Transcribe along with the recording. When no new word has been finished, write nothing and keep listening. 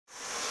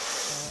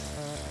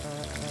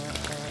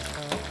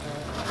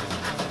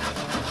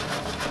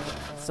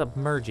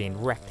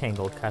Submerging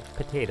rectangle-cut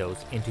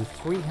potatoes into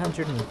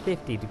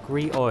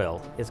 350-degree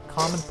oil is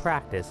common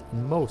practice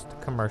in most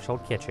commercial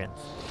kitchens.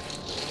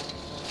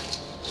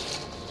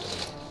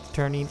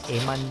 Turning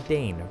a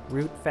mundane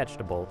root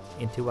vegetable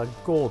into a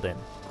golden,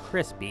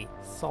 crispy,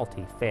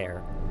 salty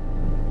fare.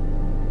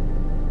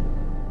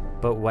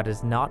 But what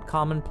is not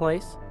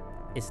commonplace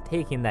is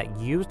taking that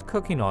used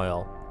cooking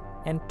oil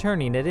and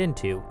turning it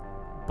into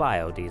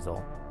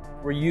biodiesel.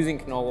 We're using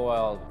canola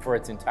oil for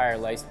its entire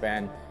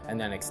lifespan and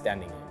then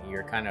extending it.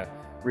 You're kind of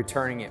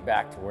returning it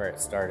back to where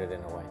it started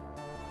in a way.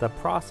 The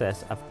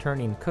process of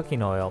turning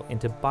cooking oil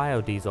into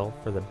biodiesel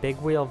for the big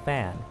wheel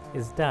van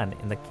is done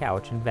in the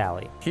Cowichan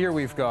Valley. Here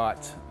we've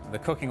got the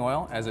cooking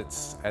oil as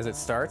it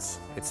starts.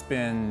 It's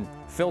been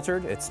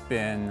filtered, it's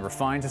been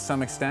refined to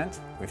some extent.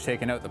 We've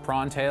taken out the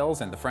prawn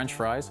tails and the French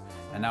fries,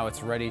 and now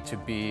it's ready to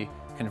be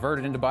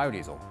converted into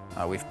biodiesel.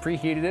 We've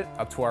preheated it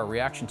up to our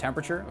reaction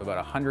temperature of about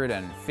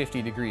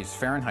 150 degrees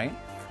Fahrenheit.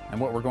 And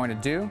what we're going to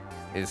do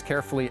is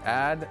carefully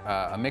add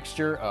a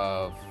mixture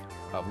of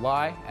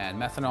lye and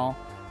methanol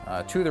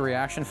to the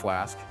reaction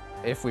flask.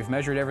 If we've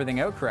measured everything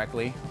out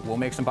correctly, we'll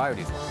make some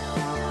biodiesel.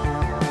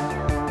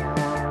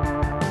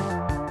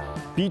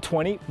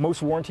 B20,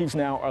 most warranties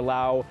now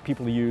allow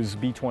people to use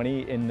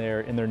B20 in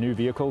their new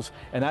vehicles,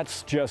 and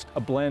that's just a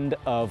blend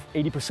of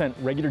 80%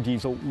 regular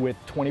diesel with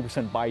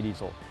 20%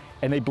 biodiesel.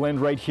 And they blend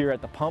right here at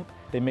the pump.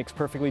 They mix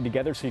perfectly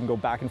together, so you can go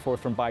back and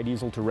forth from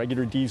biodiesel to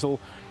regular diesel.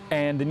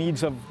 And the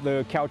needs of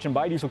the Cowichan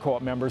Biodiesel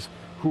Co-op members,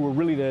 who were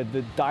really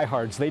the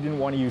diehards, they didn't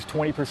want to use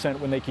 20%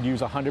 when they could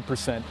use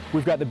 100%.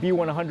 We've got the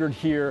B100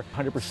 here,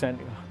 100%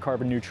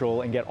 carbon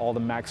neutral, and get all the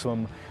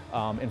maximum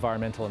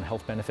environmental and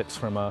health benefits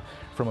from a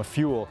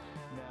fuel.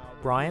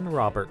 Brian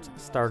Roberts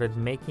started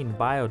making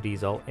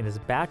biodiesel in his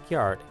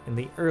backyard in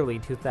the early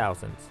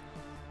 2000s.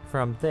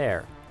 From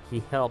there,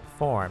 he helped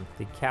form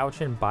the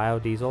Cowichan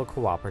Biodiesel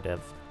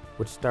Cooperative,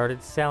 which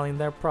started selling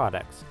their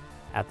products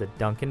at the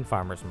Duncan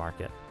Farmers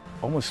Market.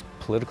 Almost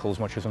political as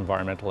much as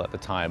environmental at the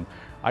time.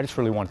 I just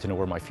really wanted to know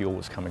where my fuel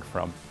was coming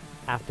from.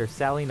 After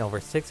selling over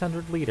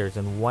 600 liters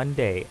in one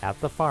day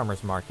at the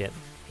farmers market,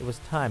 it was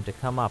time to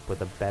come up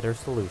with a better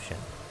solution.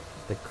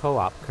 The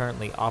co-op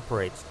currently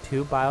operates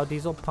 2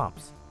 biodiesel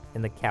pumps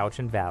in the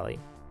Cowichan Valley.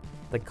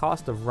 The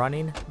cost of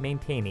running,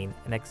 maintaining,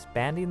 and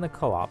expanding the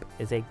co-op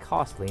is a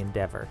costly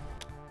endeavor,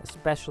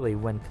 especially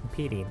when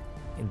competing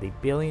in the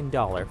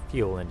billion-dollar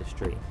fuel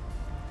industry.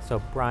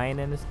 So Brian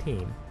and his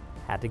team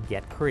had to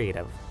get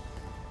creative.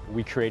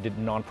 We created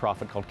a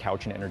nonprofit called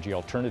Cowichan Energy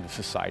Alternative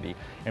Society,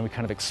 and we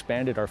kind of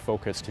expanded our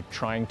focus to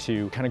trying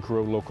to kind of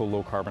grow local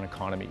low-carbon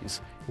economies.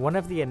 One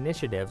of the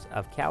initiatives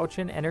of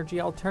Cowichan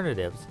Energy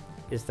Alternatives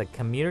is the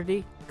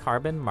Community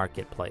Carbon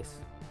Marketplace.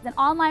 It's an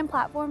online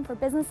platform for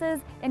businesses,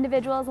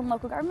 individuals, and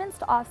local governments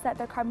to offset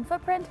their carbon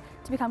footprint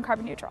to become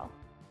carbon neutral.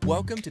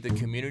 Welcome to the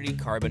Community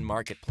Carbon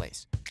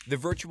Marketplace, the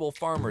virtual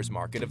farmers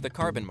market of the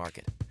carbon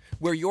market,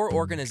 where your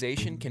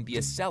organization can be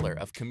a seller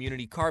of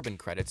community carbon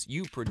credits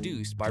you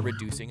produce by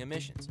reducing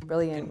emissions.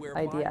 Brilliant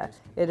idea.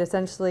 It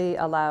essentially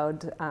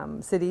allowed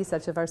cities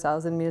such as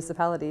ourselves and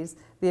municipalities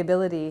the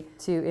ability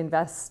to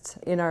invest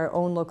in our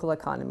own local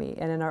economy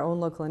and in our own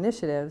local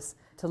initiatives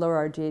to lower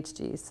our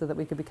GHGs so that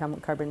we could become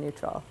carbon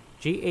neutral.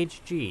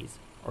 GHGs,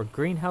 or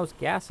greenhouse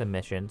gas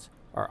emissions,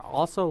 are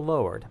also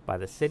lowered by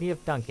the City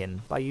of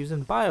Duncan by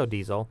using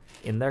biodiesel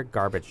in their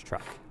garbage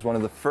truck. It's one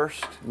of the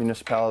first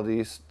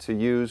municipalities to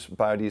use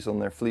biodiesel in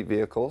their fleet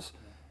vehicles,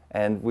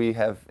 and we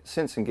have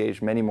since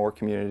engaged many more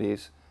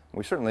communities.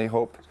 We certainly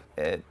hope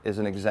it is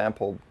an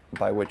example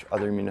by which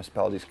other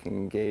municipalities can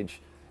engage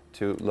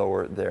to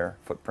lower their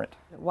footprint.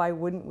 Why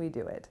wouldn't we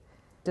do it?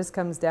 It just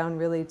comes down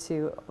really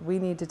to we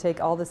need to take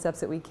all the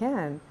steps that we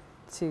can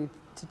to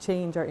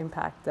change our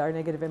impact, our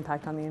negative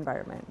impact on the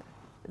environment.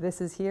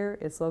 This is here,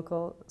 it's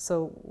local,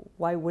 so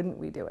why wouldn't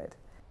we do it?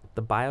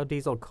 The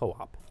Biodiesel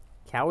Co-op,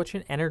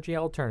 Cowichan Energy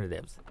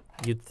Alternatives.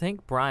 You'd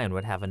think Brian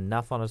would have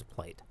enough on his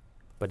plate,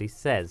 but he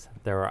says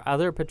there are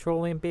other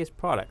petroleum-based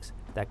products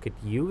that could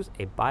use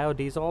a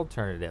biodiesel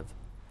alternative,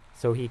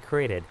 so he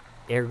created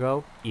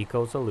Ergo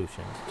Eco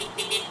Solutions.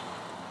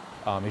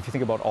 If you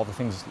think about all the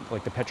things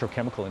like the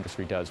petrochemical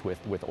industry does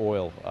with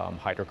oil,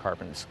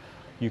 hydrocarbons,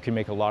 you can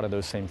make a lot of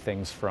those same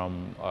things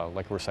from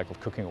like recycled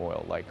cooking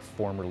oil, like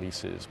foam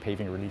releases,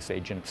 paving release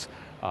agents,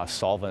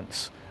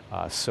 solvents,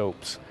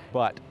 soaps.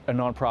 But a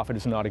nonprofit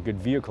is not a good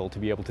vehicle to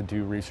be able to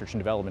do research and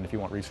development if you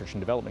want research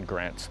and development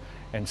grants.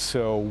 And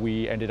so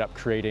we ended up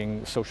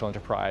creating social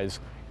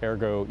enterprise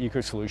Ergo Eco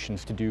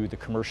Solutions to do the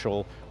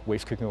commercial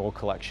waste cooking oil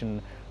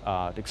collection,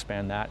 to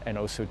expand that, and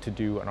also to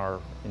do an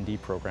R&D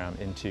program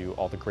into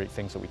all the great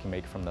things that we can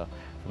make from the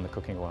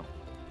cooking oil.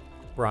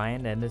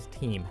 Brian and his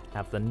team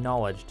have the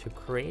knowledge to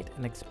create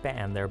and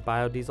expand their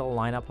biodiesel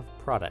lineup of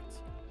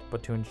products,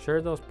 but to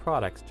ensure those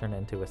products turn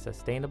into a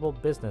sustainable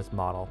business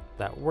model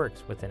that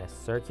works within a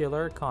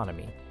circular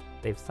economy,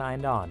 they've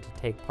signed on to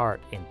take part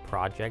in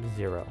Project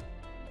Zero.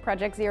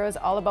 Project Zero is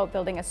all about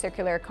building a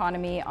circular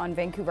economy on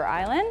Vancouver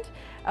Island.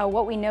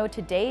 What we know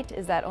to date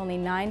is that only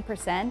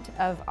 9%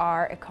 of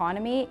our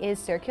economy is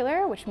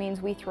circular, which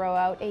means we throw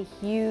out a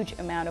huge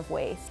amount of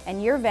waste.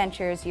 And your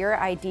ventures, your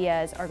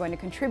ideas are going to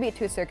contribute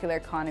to a circular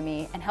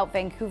economy and help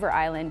Vancouver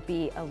Island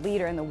be a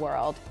leader in the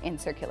world in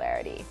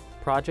circularity.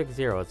 Project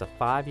Zero is a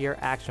 5-year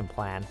action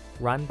plan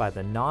run by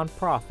the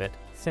nonprofit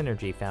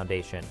Synergy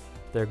Foundation.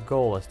 Their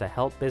goal is to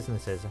help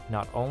businesses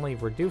not only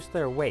reduce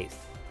their waste,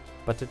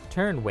 but to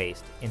turn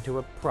waste into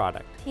a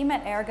product. Team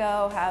at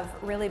Ergo have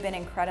really been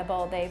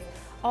incredible. They've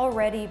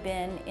already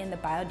been in the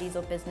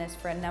biodiesel business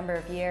for a number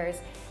of years,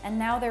 and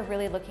now they're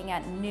really looking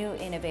at new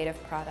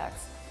innovative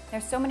products.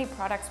 There's so many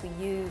products we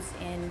use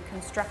in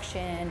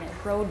construction,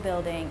 road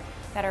building,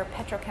 that are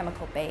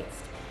petrochemical based,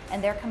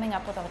 and they're coming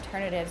up with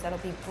alternatives that'll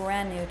be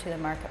brand new to the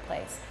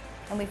marketplace.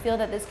 And we feel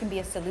that this can be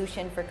a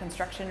solution for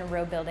construction and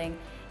road building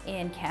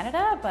in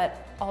Canada,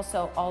 but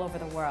also all over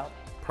the world.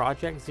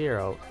 Project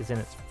Zero is in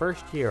its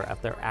first year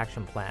of their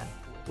action plan,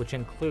 which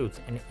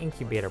includes an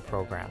incubator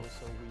program,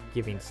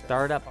 giving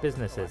startup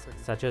businesses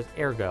such as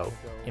Ergo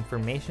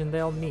information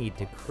they'll need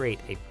to create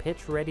a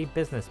pitch-ready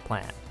business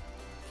plan,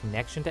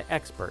 connection to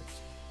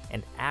experts,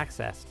 and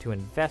access to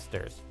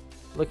investors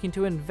looking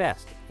to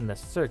invest in the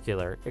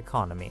circular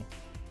economy.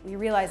 We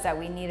realized that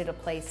we needed a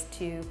place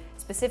to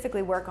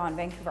specifically work on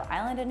Vancouver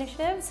Island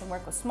initiatives and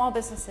work with small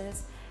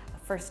businesses,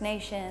 First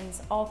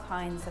Nations, all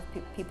kinds of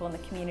people in the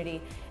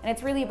community. And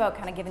it's really about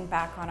kind of giving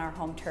back on our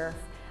home turf.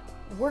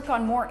 Work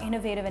on more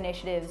innovative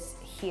initiatives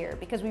here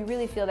because we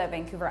really feel that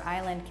Vancouver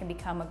Island can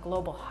become a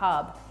global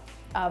hub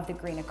of the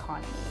green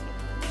economy.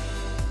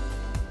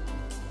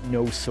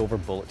 No silver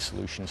bullet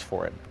solutions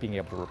for it, being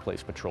able to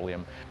replace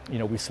petroleum. You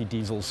know, we see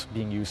diesels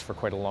being used for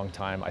quite a long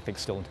time, I think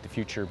still into the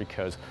future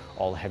because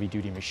all heavy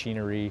duty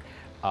machinery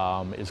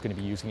is going to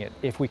be using it.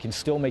 If we can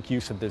still make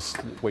use of this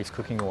waste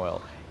cooking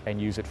oil and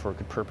use it for a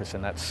good purpose,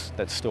 and that's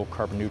still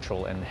carbon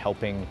neutral and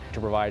helping to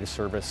provide a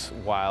service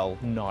while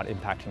not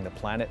impacting the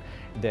planet,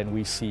 then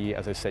we see,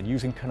 as I said,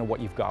 using kind of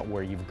what you've got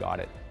where you've got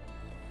it.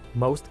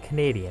 Most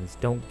Canadians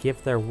don't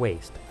give their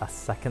waste a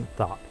second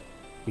thought.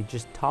 We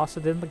just toss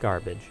it in the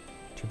garbage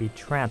to be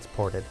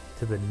transported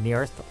to the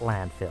nearest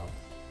landfill.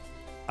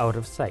 Out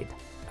of sight,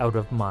 out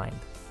of mind.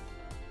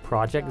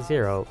 Project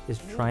Zero is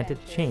trying to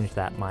change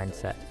that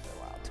mindset,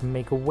 to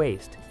make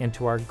waste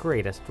into our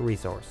greatest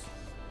resource.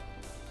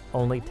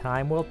 Only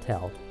time will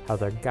tell how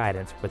their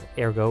guidance with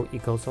Ergo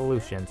Eco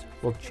Solutions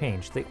will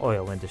change the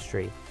oil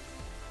industry.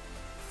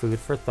 Food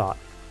for thought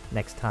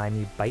next time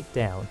you bite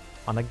down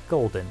on a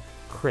golden,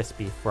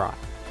 crispy fry.